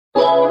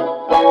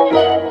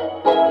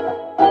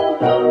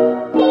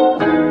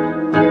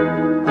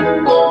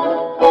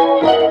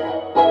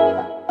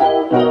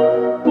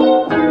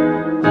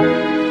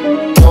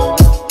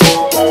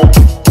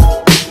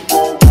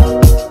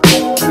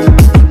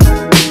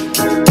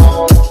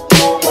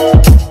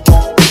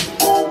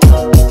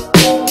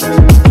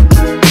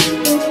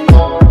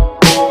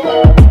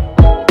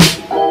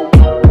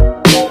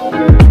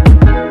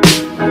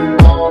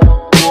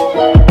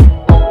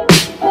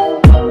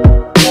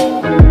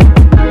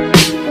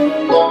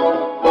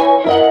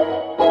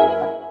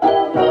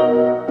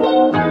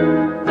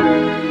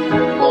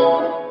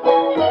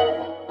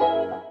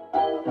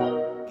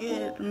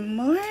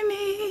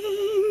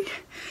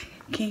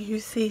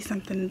See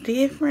something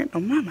different. Oh,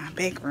 my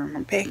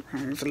background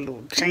is a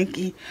little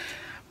janky,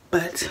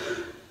 but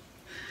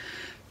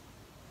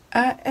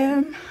I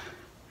am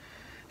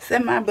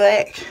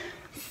semi-black,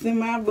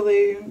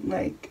 semi-blue.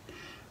 Like,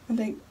 I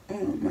think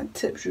my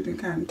tips, you can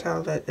kind of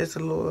tell that it's a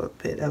little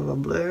bit of a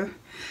blur.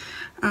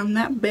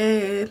 Not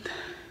bad.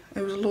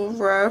 It was a little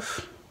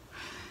rough.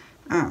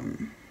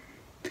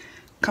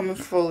 Coming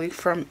fully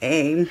from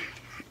a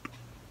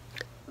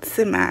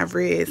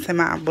semi-red,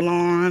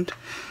 semi-blonde.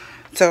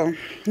 So,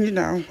 you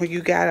know, when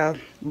you got a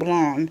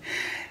blonde,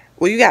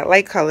 when you got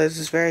light colors,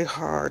 it's very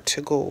hard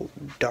to go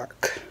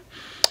dark.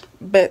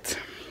 But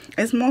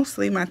it's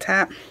mostly my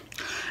top.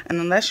 And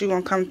unless you're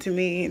going to come to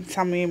me and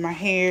tell me my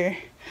hair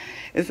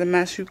is a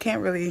mess, you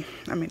can't really,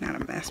 I mean, not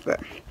a mess,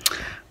 but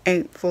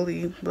ain't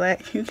fully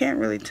black. You can't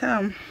really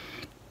tell.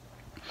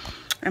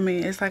 I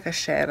mean, it's like a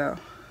shadow.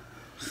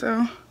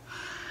 So,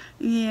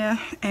 yeah.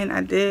 And I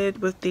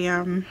did with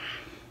the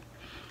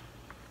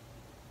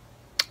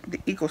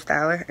Eco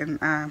Styler, and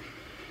I'm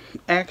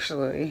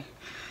actually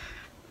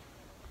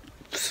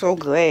so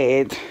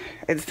glad,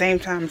 at the same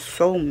time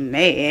so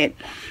mad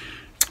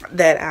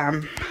that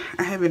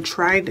I haven't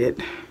tried it,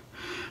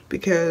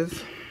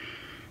 because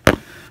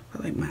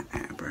like my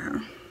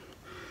eyebrow,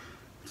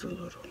 it's a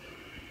little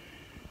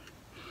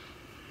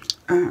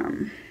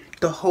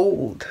the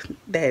hold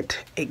that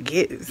it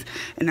gives,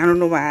 and I don't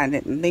know why I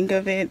didn't think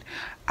of it.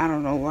 I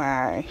don't know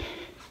why.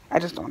 I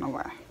just don't know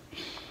why.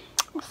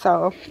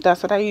 So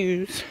that's what I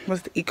use,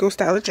 was the Eco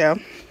Styler gel.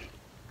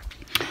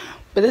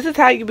 But this is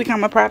how you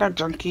become a product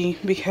junkie,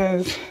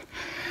 because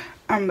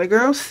the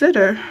girl's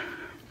sitter,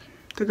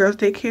 the girl's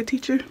daycare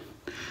teacher,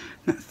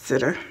 not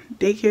sitter,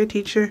 daycare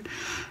teacher,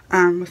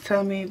 was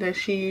telling me that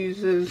she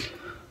uses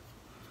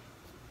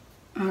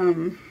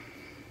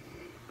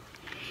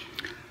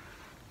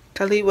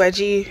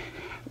YG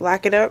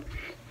Lock It Up,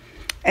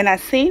 and I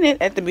seen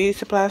it at the beauty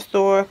supply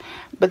store,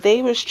 but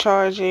they was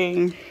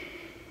charging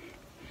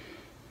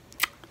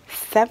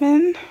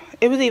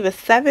it was either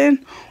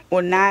 $7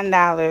 or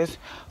 $9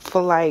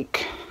 for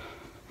like,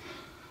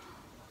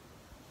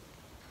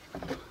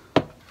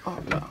 oh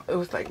no, it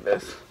was like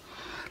this,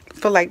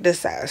 for like this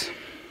size,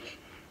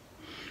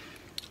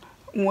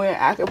 where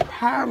I could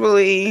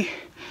probably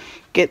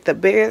get the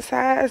bigger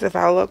size if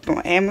I looked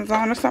on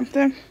Amazon or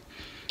something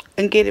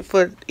and get it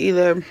for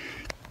either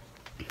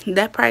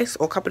that price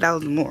or a couple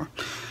dollars more.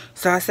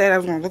 So I said I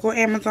was gonna look on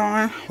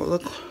Amazon, or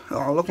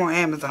look on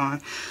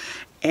Amazon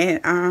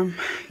and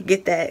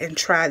get that and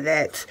try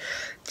that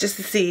just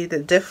to see the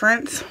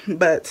difference.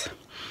 But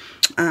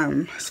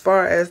as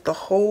far as the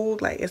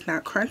hold, like, it's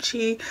not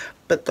crunchy,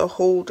 but the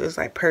hold is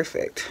like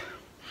perfect.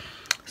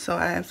 So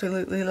I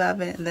absolutely love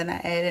it. And then I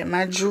added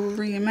my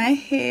jewelry and my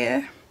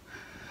hair,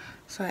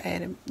 so I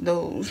added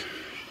those.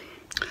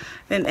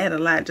 Didn't add a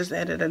lot, just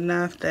added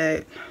enough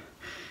that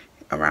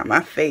around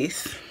my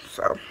face.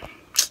 So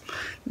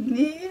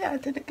yeah, I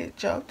did a good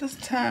job this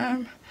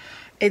time.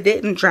 It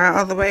didn't dry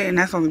all the way, and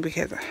that's only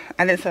because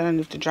I didn't set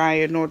underneath to dry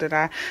it, nor did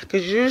I,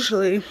 because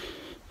usually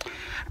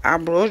I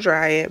blow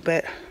dry it,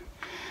 but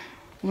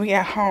when we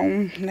got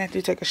home and after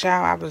you take a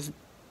shower, I was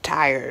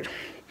tired.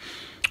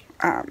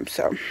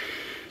 So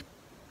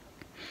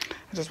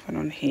I just went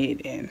on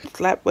ahead and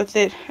slept with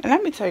it. And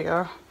let me tell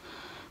y'all,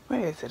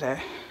 where is it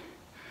at?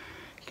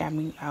 Got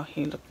me out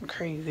here looking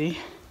crazy.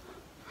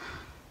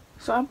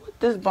 So I bought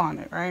this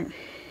bonnet, right?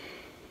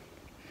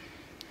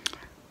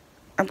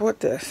 I bought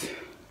this.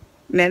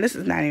 Now, this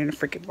is not even a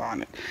freaking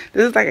bonnet.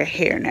 This is like a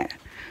hairnet.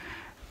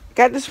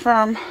 Got this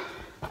from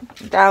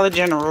Dollar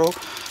General,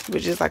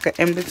 which is like an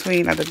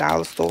in-between of the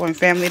dollar store and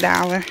Family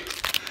Dollar.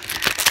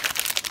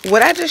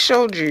 What I just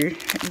showed you,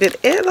 did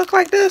it look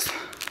like this?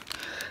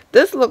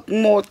 This looked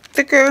more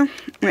thicker.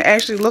 It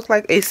actually looked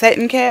like a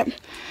satin cap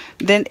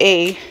than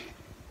a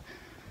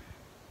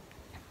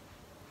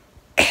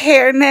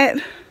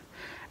hairnet.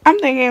 I'm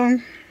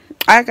thinking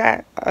I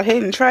got a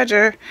hidden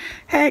treasure.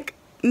 Heck,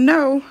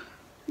 no.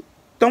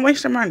 Don't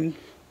waste your money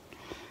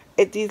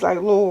at these like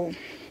little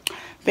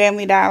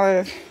Family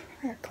Dollar.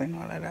 I gotta clean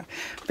all that up.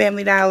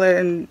 Family Dollar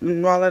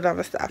and all that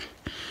other stuff.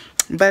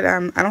 But I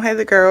don't have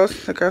the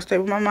girls. The girls stayed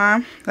with my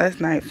mom last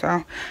night, so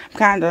I'm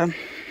kind of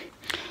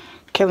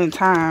killing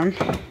time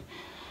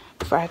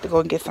before I have to go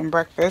and get some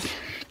breakfast.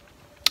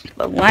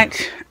 But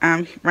lunch,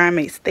 Ryan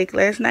made steak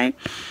last night,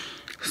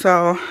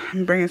 so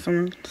I'm bringing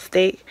some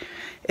steak.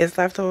 It's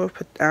leftover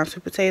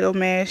sweet potato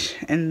mash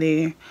in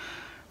the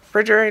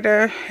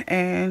refrigerator,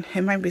 and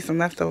it might be some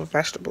leftover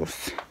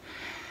vegetables.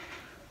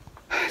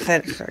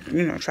 So,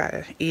 you know, try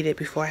to eat it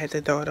before I had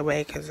to throw it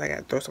away, because I got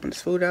to throw some of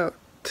this food out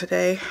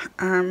today.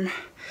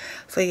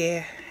 So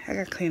yeah, I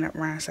got to clean up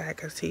Ryan's side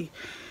because he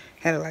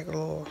had like a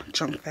little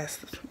junk fest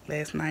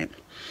last night.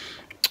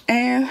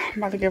 And I'm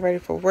about to get ready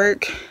for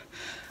work.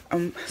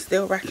 I'm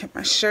still rocking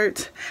my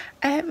shirts.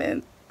 I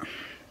haven't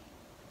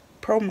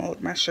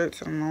promoted my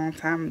shirts in a long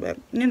time, but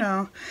you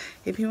know,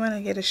 if you want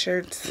to get a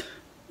shirt,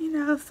 you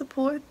know,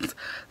 support.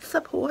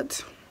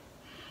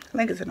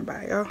 Link is in the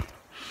bio.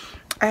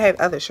 I have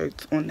other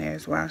shirts on there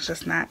as well. It's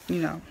just not,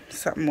 you know,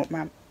 something with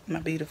my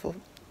beautiful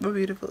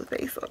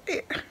face on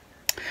there.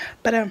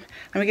 But let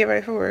me get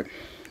ready for work.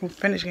 We'll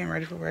finish getting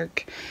ready for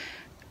work.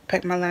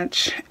 Pack my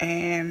lunch,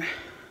 and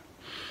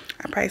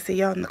I'll probably see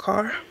y'all in the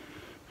car.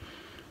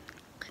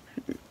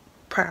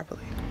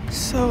 Probably.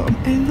 So I'm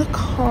in the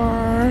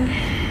car,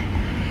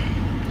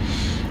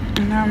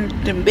 and I'm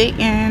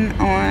debating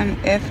on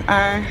if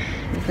I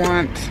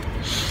want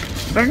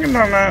Dunkin'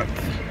 Donuts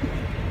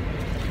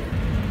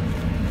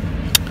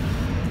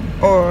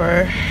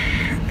or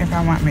if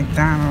I want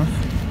McDonald's.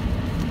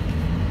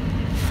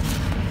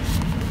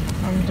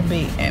 I'm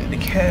debating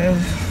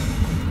because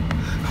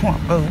I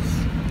want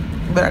both,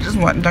 but I just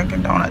want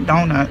Dunkin'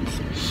 Donuts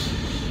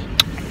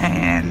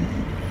and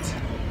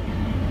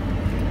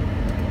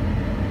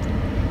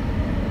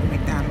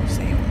McDonald's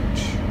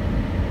sandwich.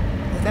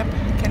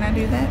 Can I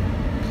do that?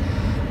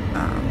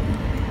 I'm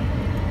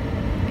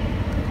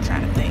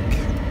trying to think.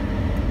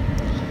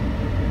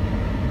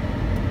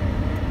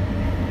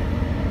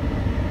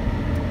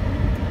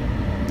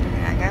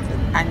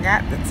 I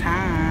got the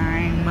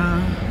time.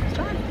 I'm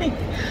trying to think.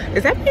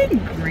 Is that being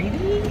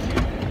greedy?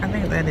 I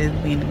think that is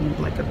being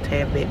like a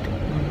tad bit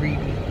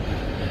greedy.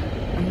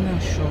 I'm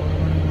not sure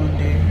what I'm gonna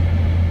do.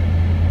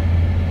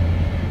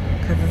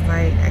 Cause it's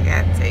like I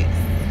got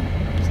taste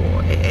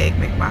for an egg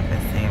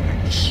McMuffin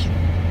sandwich,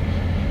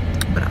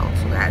 but I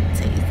also got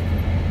taste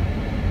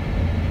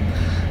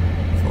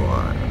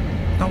for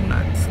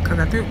donuts. Cause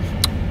I threw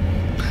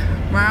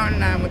Ryan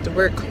and I went to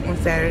work on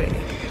Saturday.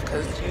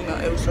 Because, you know,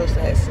 it was supposed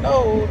to have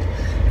snowed,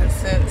 and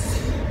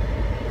since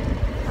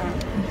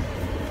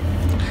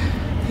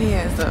he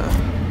has a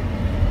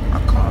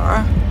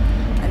car,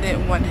 I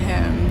didn't want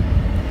him,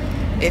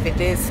 if it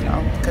did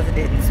snow, because it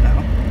didn't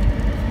snow.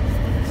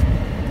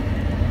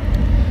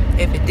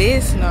 If it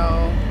did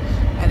snow,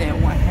 I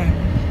didn't want him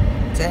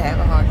to have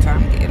a hard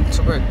time getting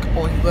to work,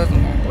 or he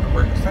wasn't going to go to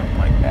work, something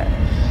like that.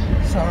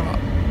 So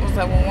I was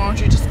like, well, why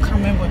don't you just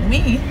come in with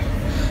me?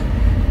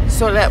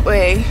 So that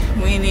way,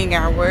 we ain't even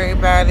gotta worry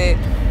about it.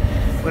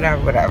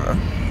 Whatever.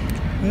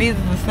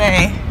 Needless to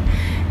say,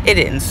 it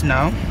didn't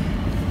snow.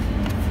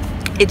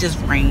 It just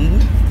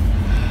rained.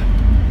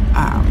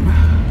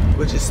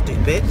 Which is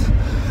stupid.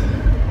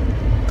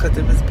 Because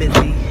it was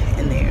busy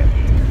in there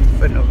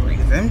for no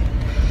reason.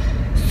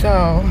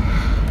 So,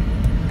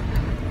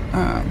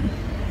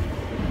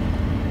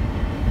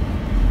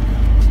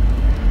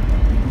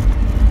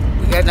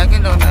 we got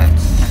Dunkin'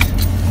 Donuts.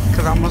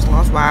 Because I almost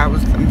lost why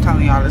I'm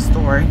telling y'all this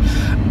story.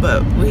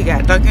 But we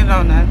got Dunkin'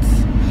 Donuts,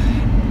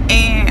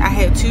 and I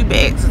had 2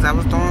 bags because I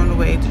was throwing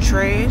away the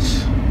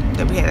trash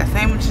that we had our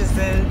sandwiches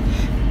in,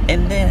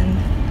 and then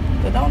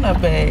the donut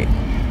bag.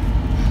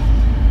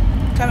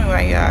 Tell me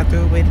why y'all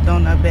threw away the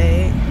donut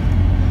bag.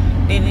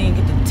 They didn't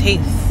get to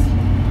taste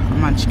a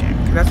munchkin,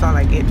 because that's all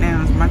I get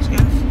now is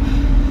munchkins.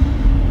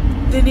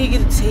 They didn't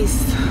get to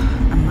taste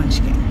a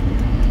munchkin.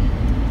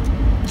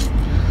 So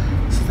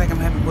it's like I'm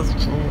having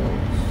withdrawal.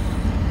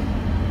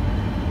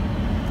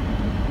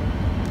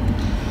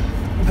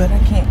 But I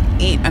can't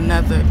eat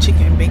another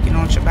chicken and bacon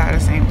on ciabatta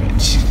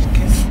sandwich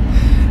because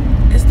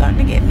it's starting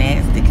to get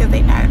nasty because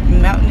they not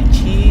melting the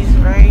cheese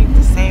right.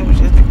 The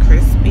sandwich isn't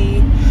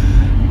crispy.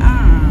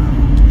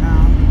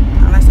 No.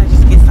 Unless I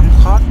just get some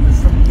coffee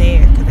from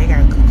there because they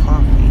got good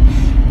coffee.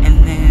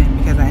 And then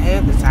because I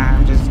have the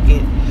time, just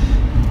get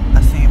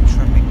a sandwich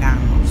from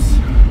McDonald's.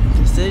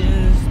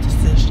 Decisions.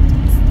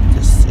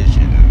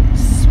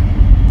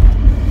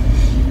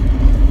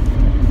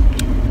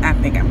 I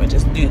think I'm going to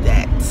just do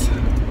that.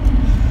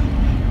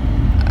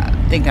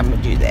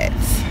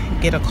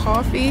 Get a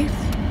coffee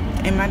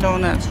and my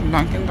donuts from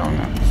Dunkin'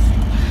 Donuts,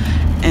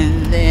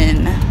 and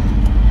then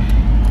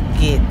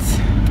get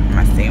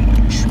my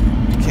sandwich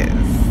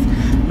because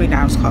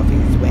McDonald's coffee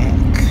is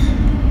whack.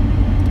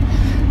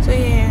 So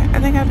yeah, I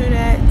think I'll do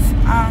that.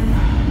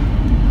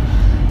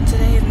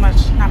 Today is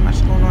not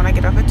much going on. I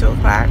get up at 2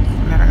 o'clock,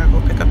 and then I gotta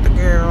go pick up the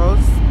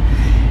girls.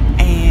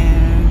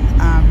 And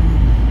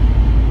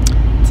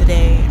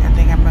today I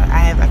think I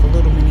have like a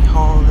little mini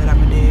haul that I'm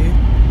gonna do.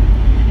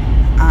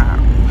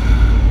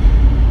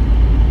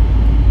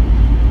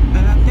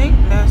 And I think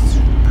that's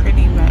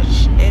pretty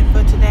much it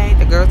for today.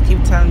 The girls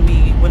keep telling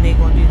me when they're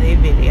gonna do their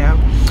video,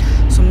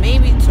 so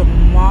maybe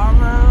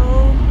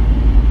tomorrow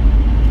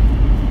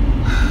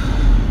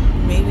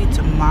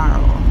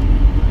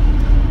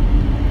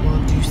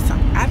we'll do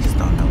something. I just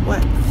don't know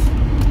what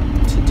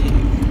to do.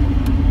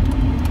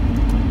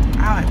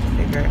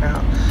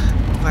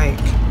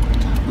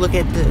 look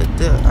at the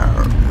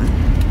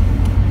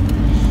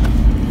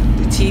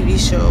TV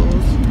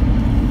shows.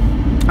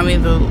 I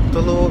mean the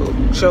little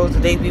shows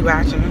that they be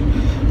watching,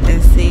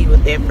 and see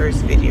what their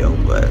first video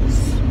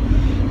was,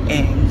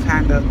 and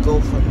kind of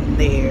go from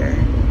there.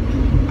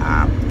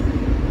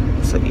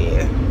 So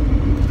yeah,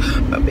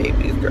 my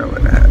baby's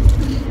growing up.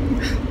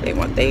 They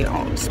want their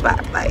own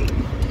spotlight.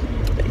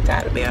 They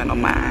gotta be on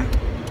mine.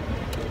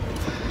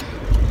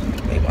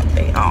 They want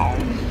their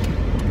own.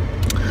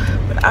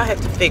 But I'll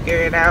have to figure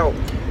it out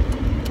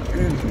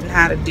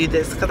how to do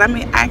this, because I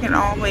mean I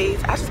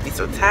just be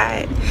so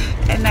tired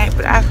at night,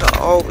 but I could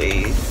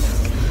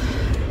always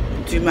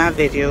do my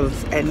videos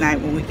at night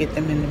when we get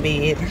them in the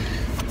bed.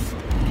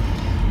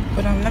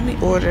 But let me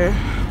order.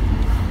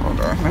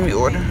 Hold on, let me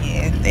order.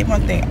 Yeah, they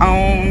want their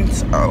own,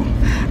 so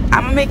I'm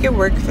gonna make it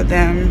work for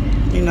them.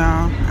 You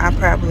know, I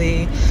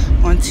probably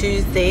on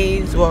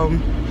Tuesdays, well,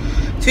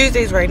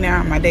 Tuesdays right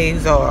now are my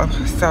days off,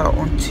 so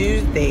on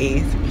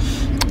Tuesdays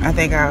I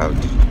think I'll,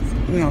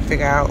 you know,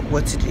 figure out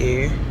what to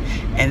do,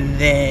 and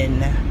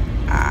then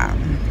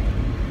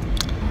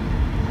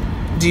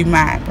do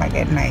mine like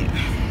at night,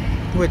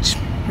 which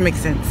makes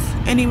sense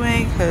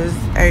anyway, because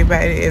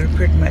it'll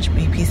pretty much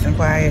be peace and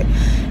quiet,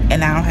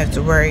 and I don't have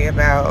to worry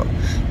about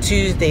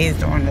Tuesdays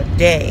during the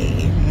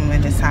day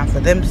when it's time for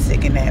them to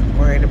take a nap,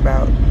 worried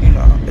about, you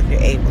know, if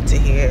you're able to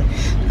hear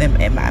them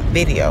in my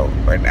video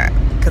or not,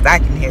 because I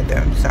can hear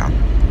them. So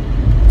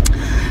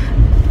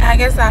I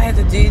guess I had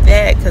to do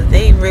that because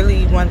they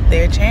really want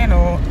their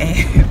channel,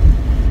 and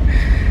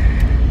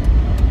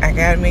I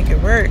gotta make it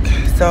work.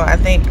 So I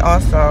think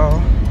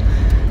also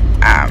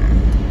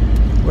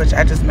which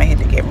I just may have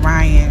to get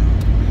Ryan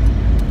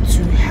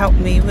to help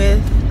me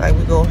with, like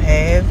we go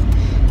have,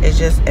 is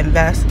just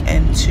invest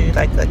into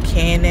like a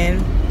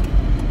Canon,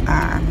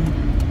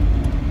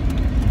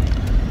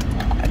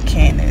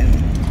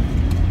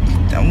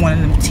 one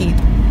of them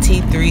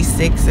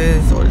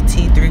T36s or the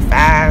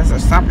T35s or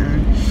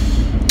something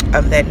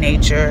of that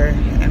nature,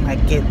 and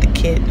like get the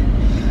kit,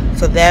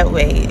 so that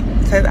way,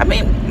 because I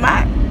mean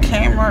my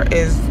camera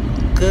is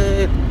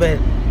good, but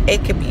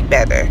it could be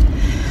better.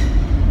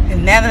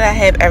 And now that I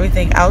have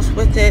everything else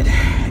with it,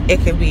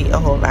 it could be a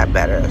whole lot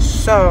better.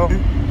 So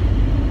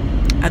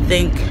I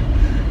think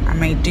I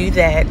may do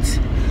that,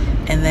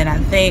 and then I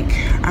think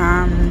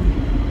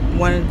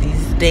one of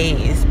these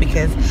days,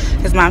 because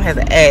his mom has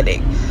an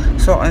attic,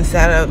 so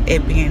instead of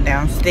it being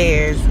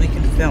downstairs, we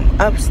can film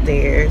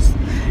upstairs,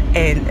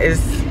 and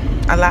it's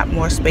a lot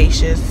more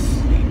spacious.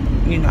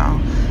 You know,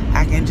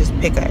 I can just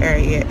pick an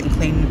area and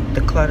clean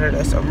the clutter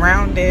that's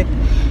around it,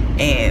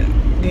 and,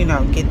 you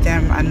know, get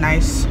them a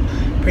nice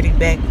pretty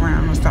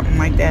background or something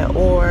like that.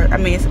 Or I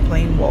mean, it's a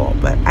plain wall,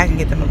 but I can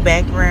get them a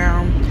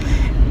background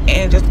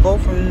and just go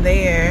from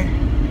there.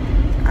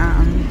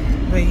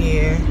 But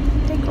yeah,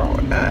 they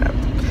growing up,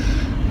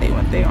 they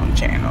want their own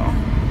channel,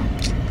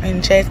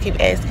 and Chaz keep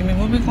asking me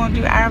when we gonna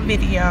do our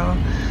video.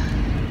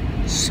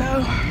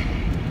 So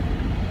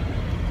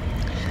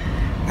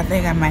I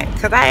think I might,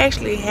 because I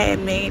actually had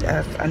made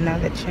us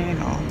another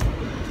channel,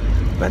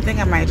 but I think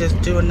I might just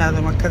do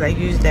another one, because I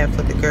use that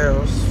for the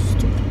girls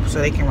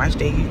so they can watch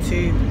their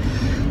YouTube.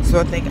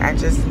 So I think I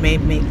just may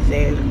make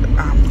their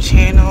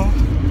channel,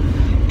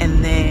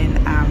 and then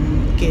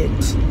get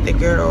the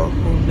girl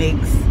who made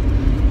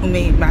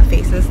my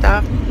face and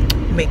stuff,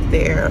 make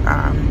their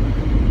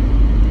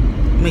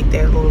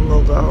little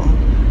logo,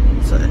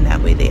 so then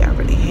that way they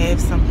already have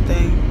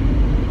something.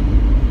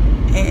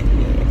 And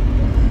yeah,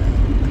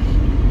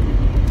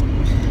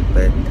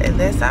 but if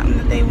that's something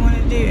that they want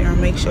to do, I'll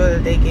make sure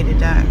that they get it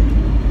done.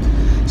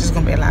 It's just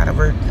gonna be a lot of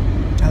work,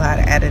 a lot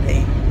of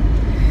editing.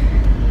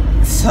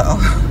 So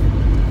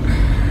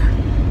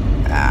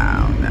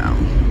I don't know,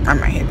 I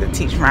might have to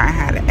teach Ryan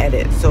how to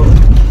edit, so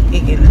he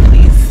can at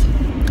least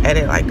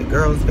edit like the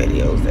girls'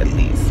 videos at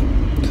least.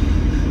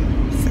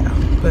 So,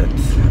 but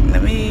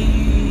let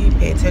me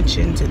pay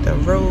attention to the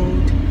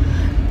road.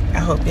 I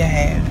hope you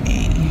have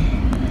a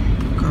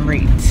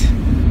great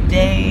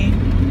day.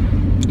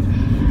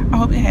 I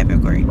hope you have a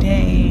great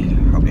day.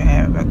 Hope you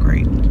had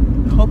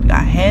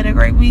a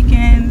great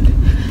weekend.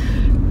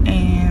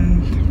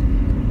 And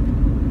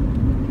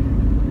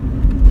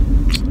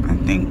I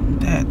think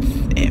that's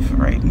it for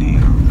right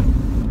now,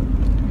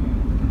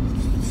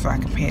 so I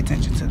can pay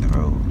attention to the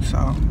road.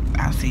 So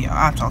I'll see y'all.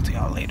 I'll talk to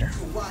y'all later.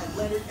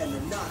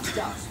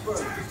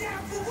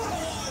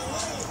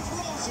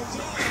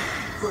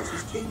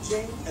 Versus King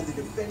James and the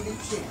defending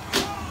champ.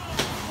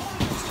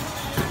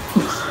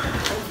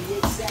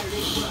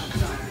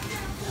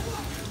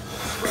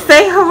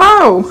 Say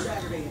hello.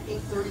 Saturday at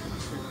 8:30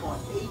 Eastern on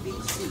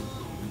ABC.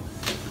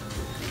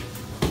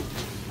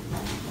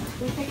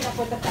 We pick it up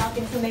with the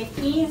Falcons, who made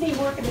easy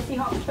work of the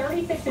Seahawks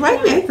 36-9. Why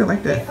are you acting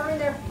like that? They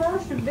earned their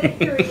first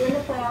victory in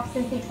the playoffs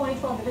since the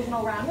 2012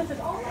 divisional round. This is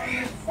only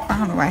I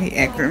don't know why he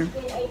acting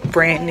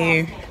brand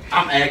new.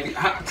 I'm acting.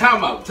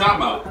 Time out.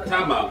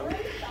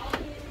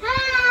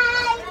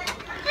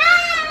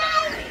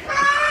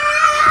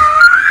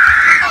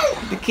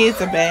 The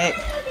kids are back.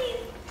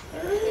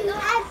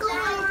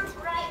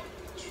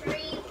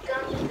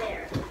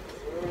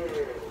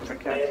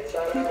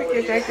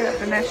 your jacket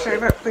up and that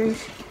shirt up,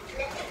 please.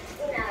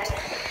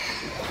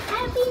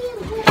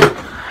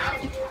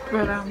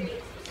 But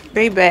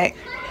they back,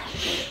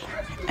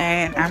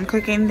 and I'm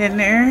cooking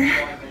dinner.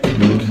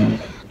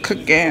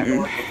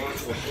 Cooking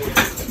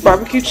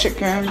barbecue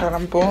chicken that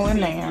I'm boiling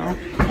now,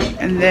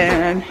 and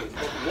then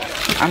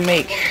I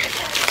make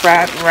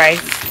fried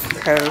rice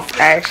because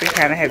I actually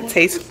kind of have a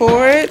taste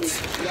for it,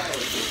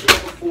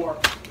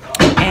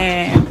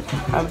 and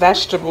a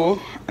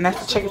vegetable, and that's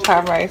the chicken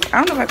fried rice.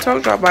 I don't know if I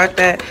told y'all about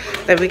that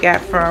we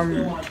got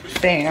from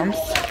Sam's.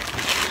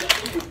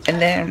 And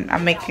then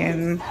I'm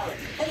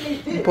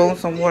boiling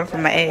some water for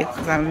my eggs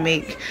because I'm gonna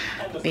make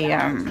the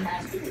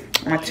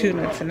my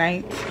tuna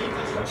tonight,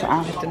 so I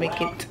don't have to make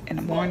it in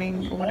the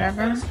morning or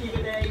whatever.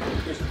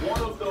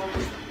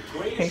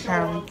 Here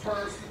comes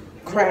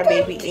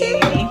crybaby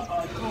Annie.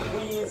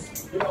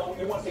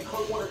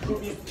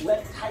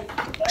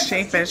 She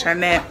ain't finished her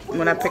nap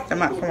when I picked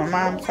them up from my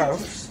mom's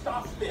house,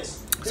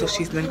 so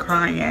she's been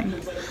crying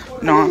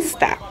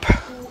non-stop.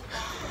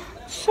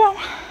 So,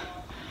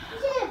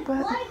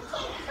 but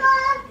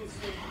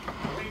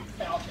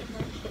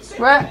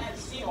what?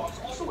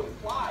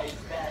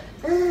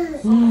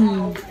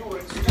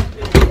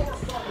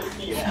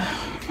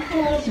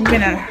 We've been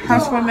in a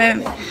house for a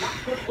minute,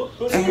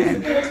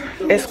 and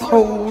it's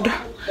cold.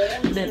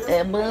 There's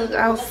a bug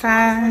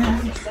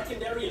outside.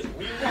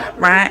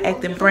 Ryan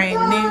acting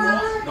brand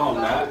new. No, I'm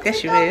not.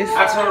 Yes, you is.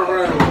 I turn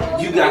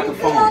around, you got the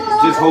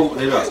phone, just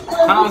holding it up.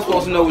 How am I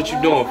supposed to know what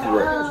you're doing for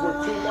real?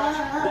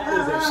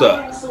 What's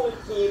up?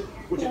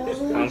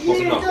 I'm supposed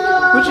to know.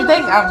 What you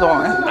think I'm doing?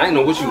 I didn't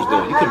know what you was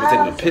doing. You could be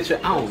taking a picture.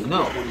 I don't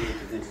know.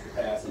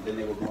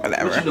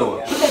 Whatever. What you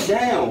doing? Put that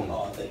down.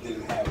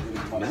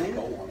 Man.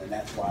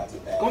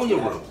 Go in your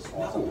room.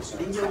 No,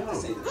 in your room.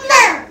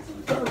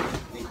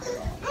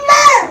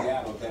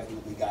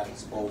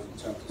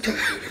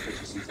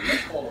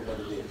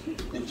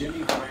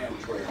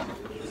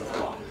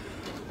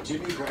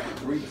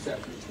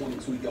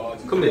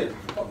 Come here.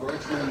 Come here.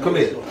 Come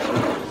here.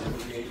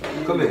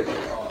 Come here.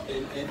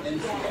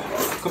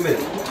 Come here.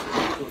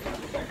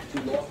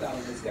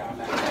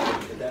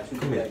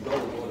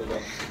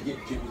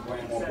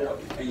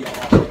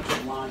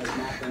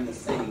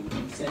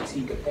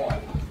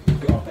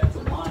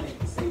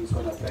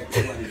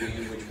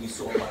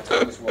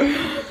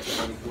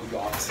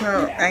 So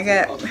I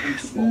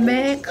got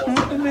mad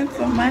compliments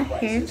on my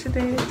hair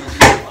today.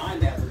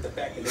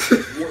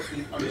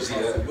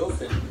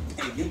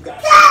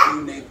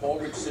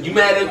 You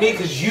mad at me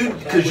cause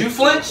you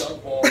flinched?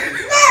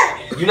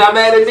 You not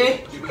mad at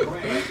me?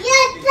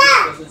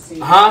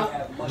 Huh?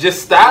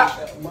 Just stop?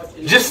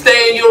 Just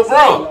stay in your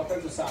room.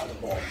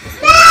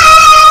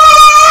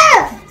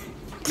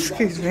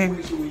 Excuse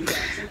me.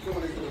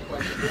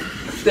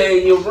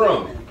 Stay in your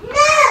room.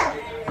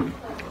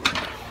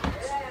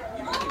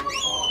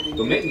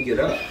 Don't make me get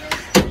up.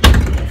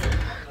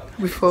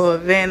 Before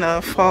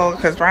Vanna fall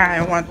because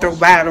Ryan want to throw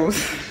bottles.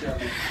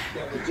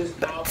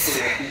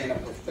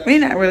 But we're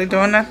not really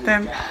doing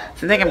nothing.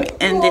 So I think I'm going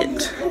to end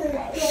it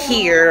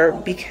here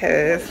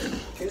because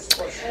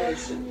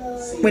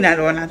we're not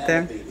doing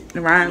nothing.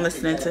 Ryan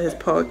listening to his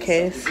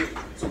podcast.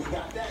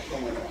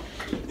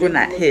 Well,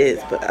 not his,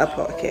 but a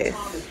podcast.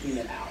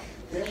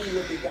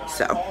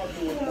 So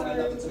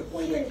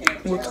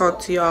we'll talk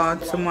to y'all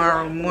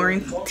tomorrow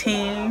morning,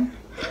 10.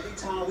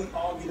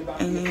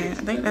 And I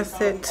think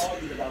that's it.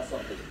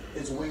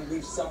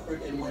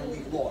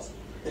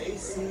 They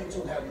seem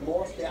to have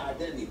lost their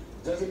identity.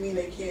 Doesn't mean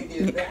they can't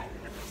get it back.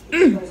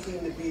 They don't seem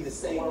to be the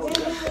same. I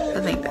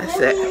think that's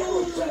it.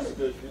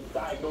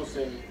 I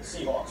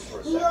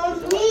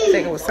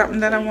think it was something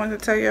that I wanted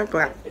to tell you,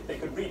 but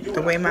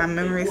the way my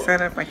memory's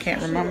set up, I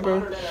can't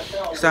remember.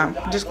 So I'm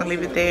just gonna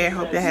leave it there.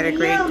 Hope y'all had a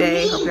great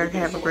day. Hope y'all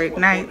have a great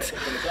night.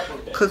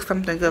 Cook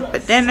something good for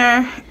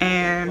dinner,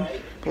 and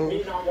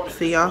we'll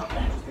see y'all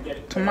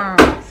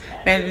tomorrow.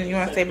 Ben, you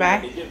wanna say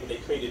bye?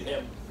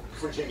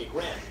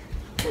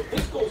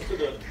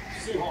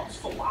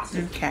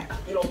 Okay,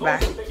 bye.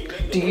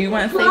 Do you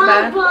want to say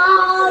bye?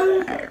 All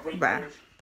right, bye.